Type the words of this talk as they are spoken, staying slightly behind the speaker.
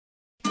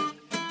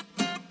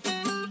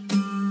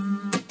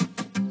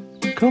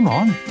Come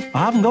on,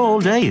 I haven't got all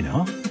day, you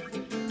know.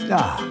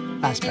 Ah,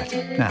 that's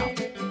better. Now,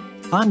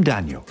 I'm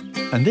Daniel,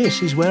 and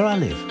this is where I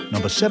live,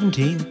 number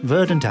 17,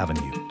 Verdant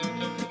Avenue.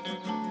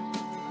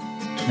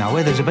 Now,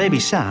 where there's a baby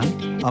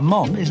Sam, a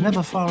mom is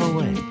never far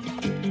away.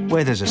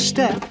 Where there's a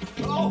step,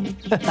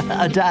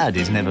 a dad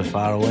is never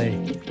far away.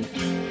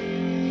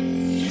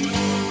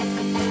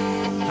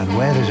 And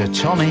where there's a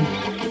Tommy,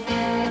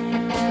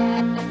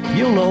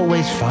 you'll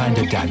always find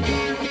a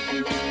Daniel.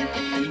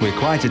 We're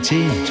quite a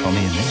team, Tommy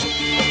and me.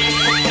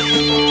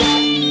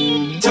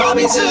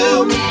 Tommy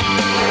Zoom,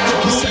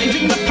 he's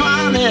saving the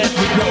planet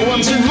with no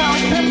one to help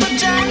him but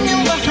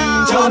Daniel the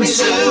Hound. Tommy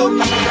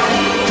Zoom,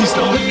 he's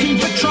not looking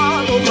for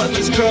trouble, but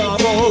there's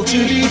trouble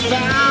to be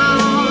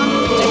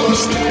found. If you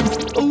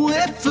snap a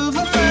whiff of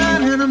a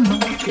man in a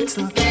mug, it's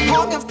the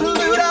hong of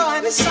Pluto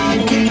and his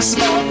sidekick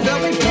Smoke.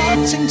 They'll be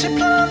plotting to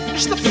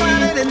plunge the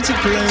planet into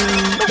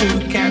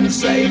gloom. Who can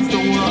save the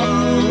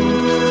world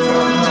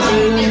from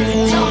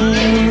doom?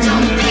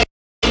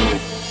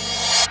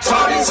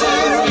 Tommy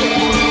Zoom.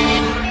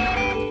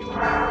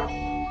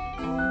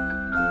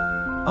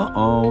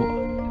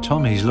 Uh-oh,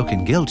 Tommy's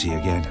looking guilty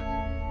again.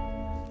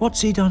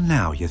 What's he done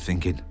now, you're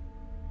thinking?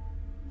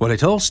 Well,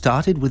 it all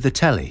started with the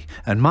telly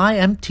and my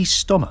empty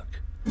stomach.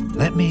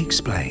 Let me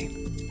explain.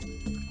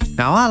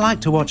 Now, I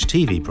like to watch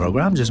TV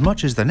programmes as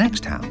much as the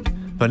next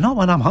hound, but not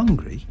when I'm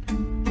hungry.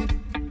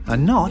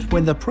 And not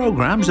when the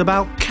programme's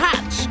about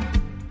cats.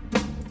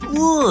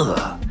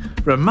 Ugh,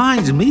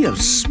 reminds me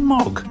of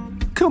smog.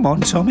 Come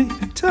on, Tommy,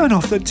 turn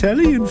off the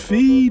telly and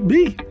feed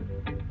me.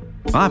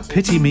 My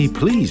pity me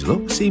please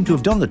look seemed to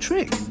have done the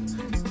trick.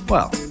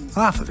 Well,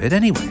 half of it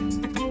anyway.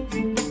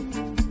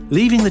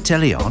 Leaving the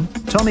telly on,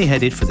 Tommy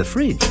headed for the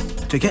fridge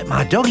to get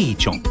my doggy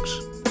chunks.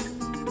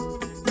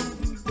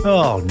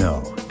 Oh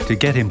no, to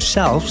get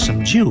himself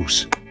some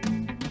juice.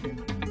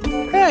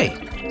 Hey,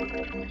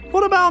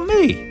 what about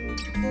me?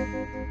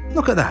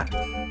 Look at that.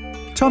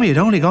 Tommy had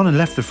only gone and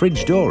left the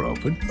fridge door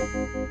open.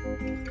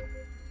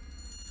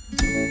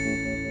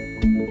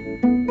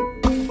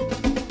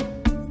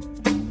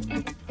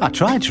 I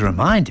tried to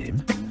remind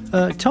him.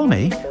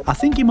 Tommy, I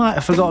think you might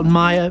have forgotten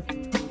my...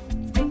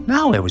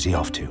 Now where was he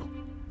off to?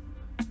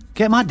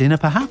 Get my dinner,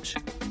 perhaps?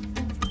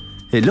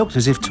 It looked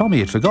as if Tommy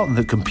had forgotten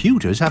that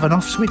computers have an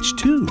off switch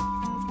too.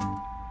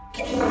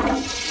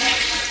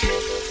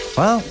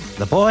 Well,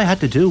 the boy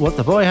had to do what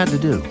the boy had to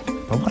do.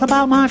 But what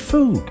about my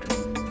food?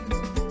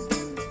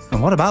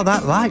 And what about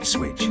that light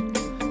switch?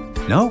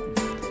 No,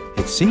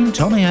 it seemed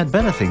Tommy had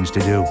better things to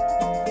do.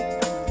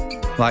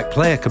 Like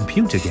play a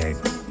computer game.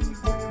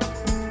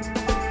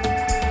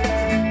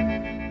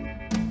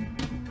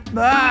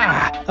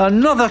 Ah,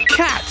 another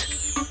cat!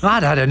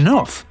 I'd had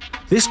enough.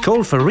 This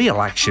called for real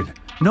action.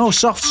 No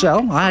soft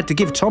sell, I had to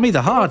give Tommy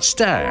the hard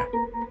stare.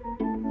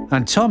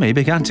 And Tommy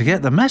began to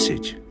get the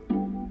message.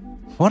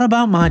 What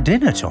about my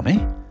dinner,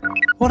 Tommy?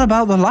 What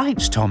about the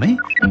lights, Tommy?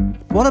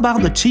 What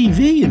about the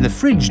TV in the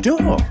fridge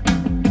door?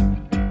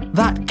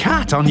 That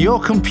cat on your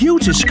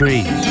computer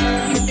screen?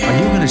 Are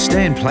you going to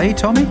stay and play,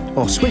 Tommy,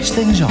 or switch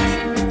things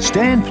off?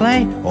 Stay and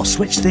play or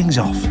switch things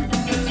off?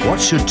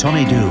 What should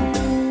Tommy do?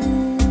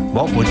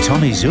 What would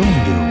Tommy Zoom do?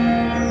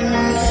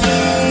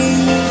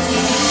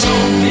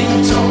 Tommy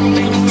Zoom.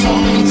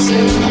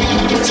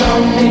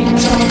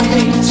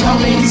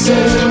 Tommy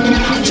Zoom.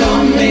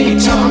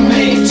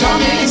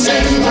 Tommy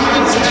Zoom.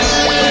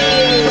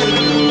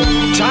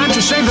 Time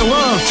to save the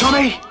world,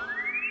 Tommy!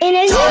 In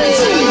a Zoom!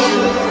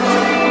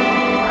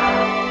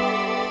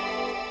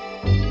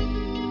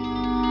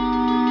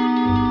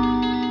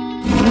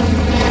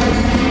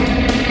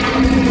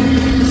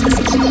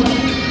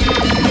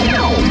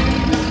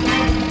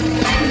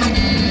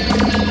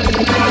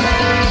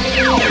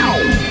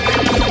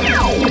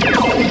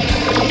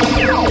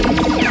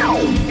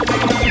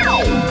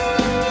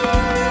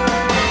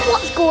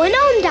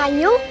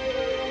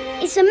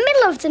 It's the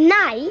middle of the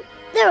night.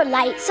 There are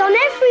lights on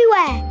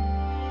everywhere.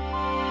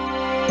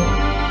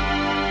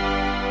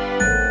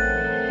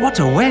 What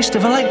a waste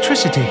of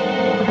electricity.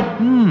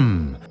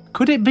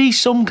 Could it be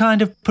some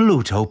kind of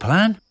Pluto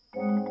plan?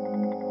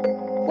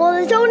 Well,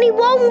 there's only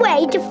one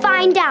way to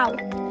find out.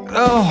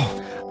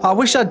 Oh, I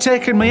wish I'd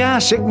taken my air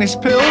sickness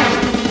pill.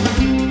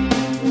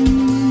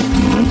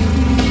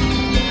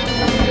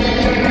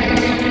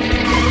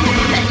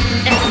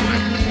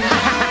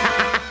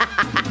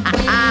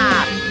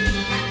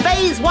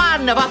 Phase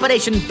 1 of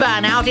Operation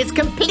Burnout is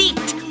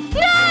complete.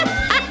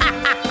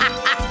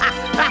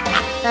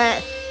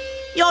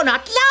 You're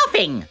not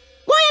laughing.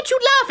 Why aren't you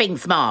laughing,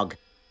 Smog?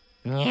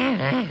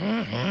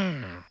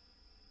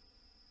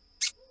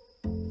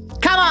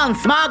 Come on,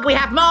 Smog, we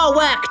have more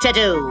work to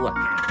do.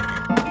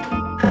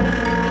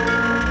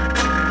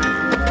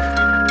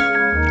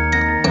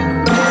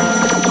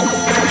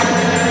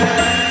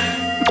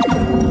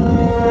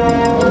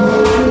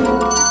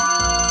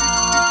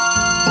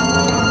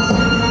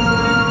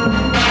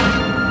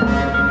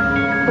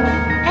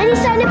 Any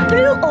sign of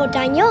Pluto,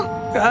 Daniel?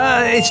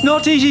 It's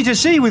not easy to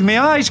see with my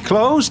eyes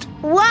closed.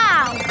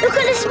 Wow! Look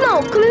at the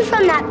smoke coming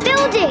from that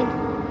building.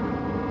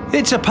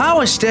 It's a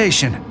power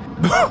station.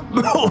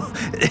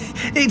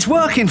 It's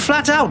working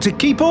flat out to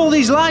keep all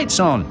these lights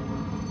on.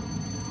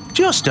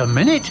 Just a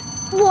minute.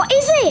 What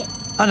is it?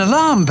 An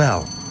alarm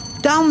bell.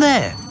 Down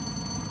there.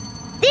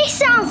 This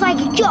sounds like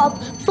a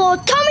job for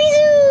Tommy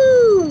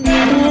Zoom!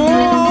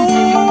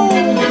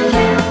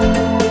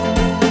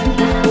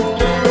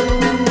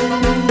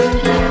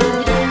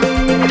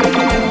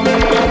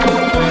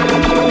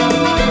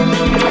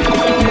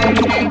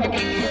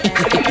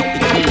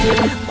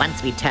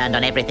 Once we turned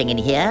on everything in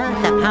here,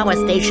 the power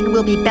station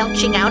will be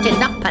belching out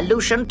enough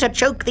pollution to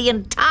choke the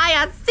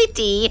entire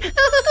city.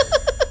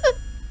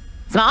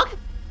 Smog?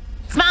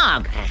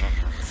 Smog!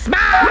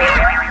 Smog!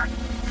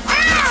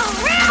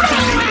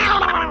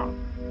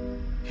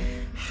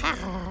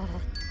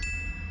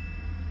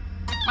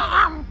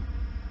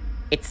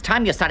 It's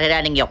time you started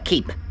earning your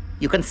keep.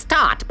 You can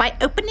start by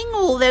opening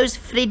all those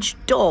fridge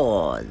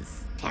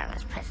doors.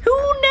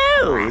 Who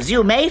knows?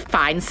 You may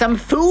find some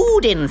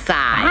food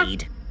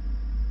inside.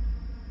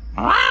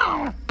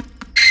 Whoa!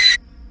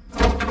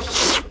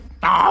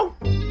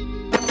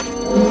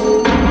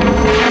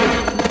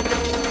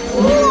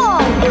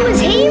 It was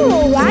here,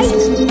 all right.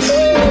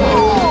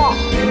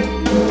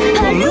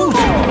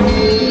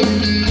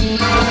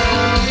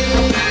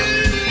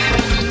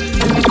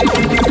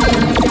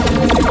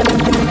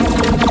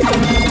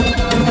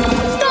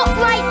 Stop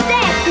right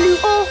there,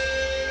 Pluto.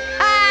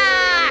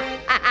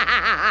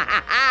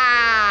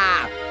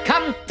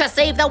 Come to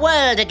save the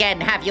world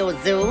again, have you,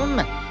 Zoom?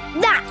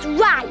 That's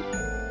right.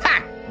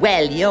 Ha!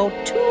 Well, you're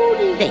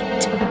too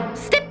late.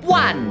 Step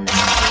 1.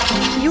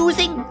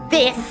 Using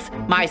this,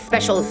 my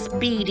special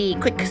speedy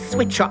quick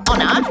switcher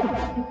honor,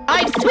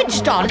 I've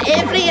switched on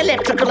every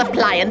electrical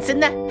appliance in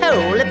the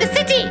whole of the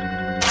city.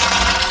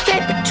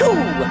 Step 2.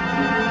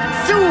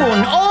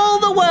 Soon all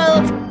the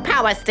world's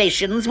power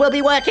stations will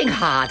be working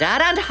harder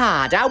and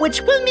harder,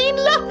 which will mean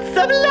lots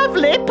of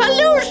lovely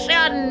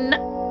pollution.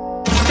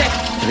 Step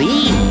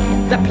 3.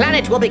 The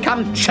planet will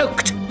become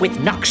choked with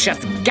noxious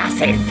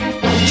gases.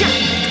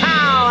 Just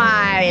how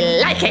I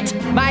like it.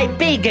 My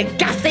big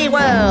gassy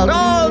world,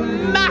 all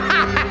mine.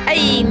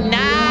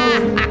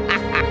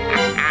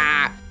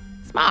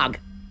 Smog!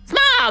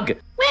 Smog!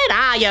 Where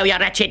are you, you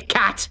wretched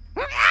cat?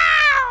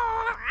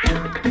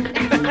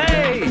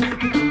 Hey!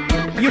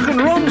 You can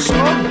run,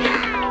 Smog.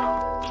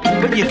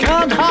 But you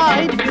can't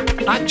hide.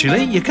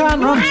 Actually, you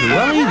can't run too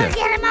well either.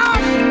 Get him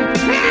on!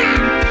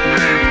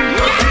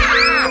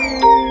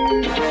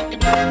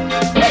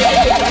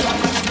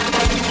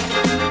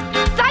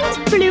 Thanks,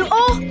 Pluto.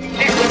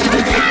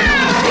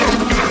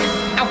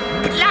 Oh,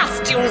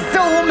 blast you,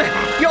 Zoom!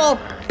 You'll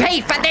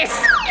pay for this!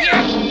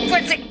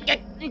 Well,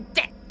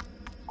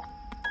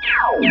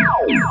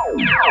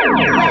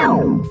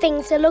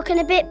 things are looking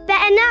a bit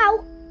better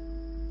now.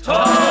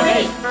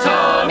 Tommy,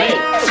 Tommy,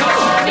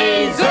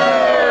 Tommy Zoom!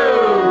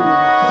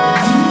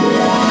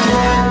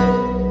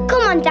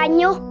 Come on,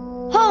 Daniel.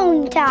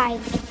 Home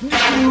time.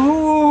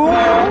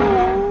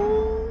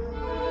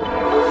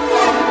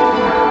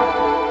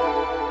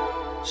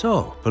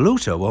 So,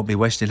 Pluto won't be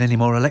wasting any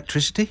more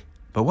electricity.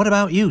 But what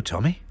about you,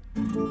 Tommy?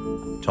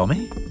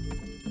 Tommy?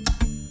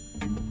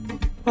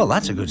 Well,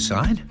 that's a good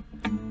sign.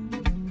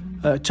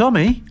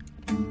 Tommy?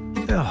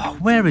 Oh,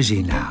 where is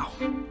he now?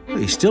 Well,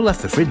 he still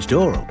left the fridge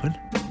door open.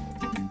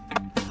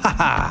 Ha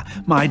ha!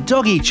 My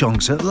doggy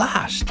chunks at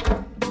last.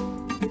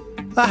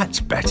 That's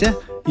better.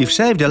 You've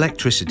saved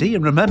electricity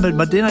and remembered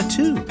my dinner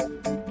too.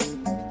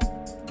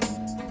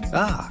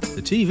 Ah,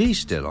 the TV's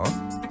still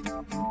on.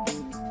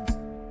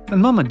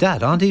 And Mum and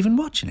Dad aren't even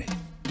watching it.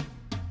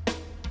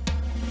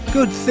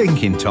 Good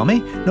thinking, Tommy.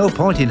 No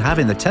point in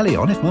having the telly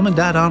on if Mum and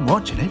Dad aren't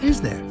watching it,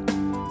 is there?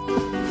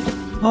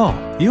 Oh,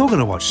 you're going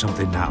to watch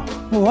something now.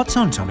 Well, what's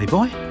on, Tommy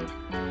boy?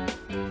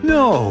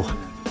 No,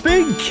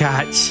 Big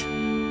Cats.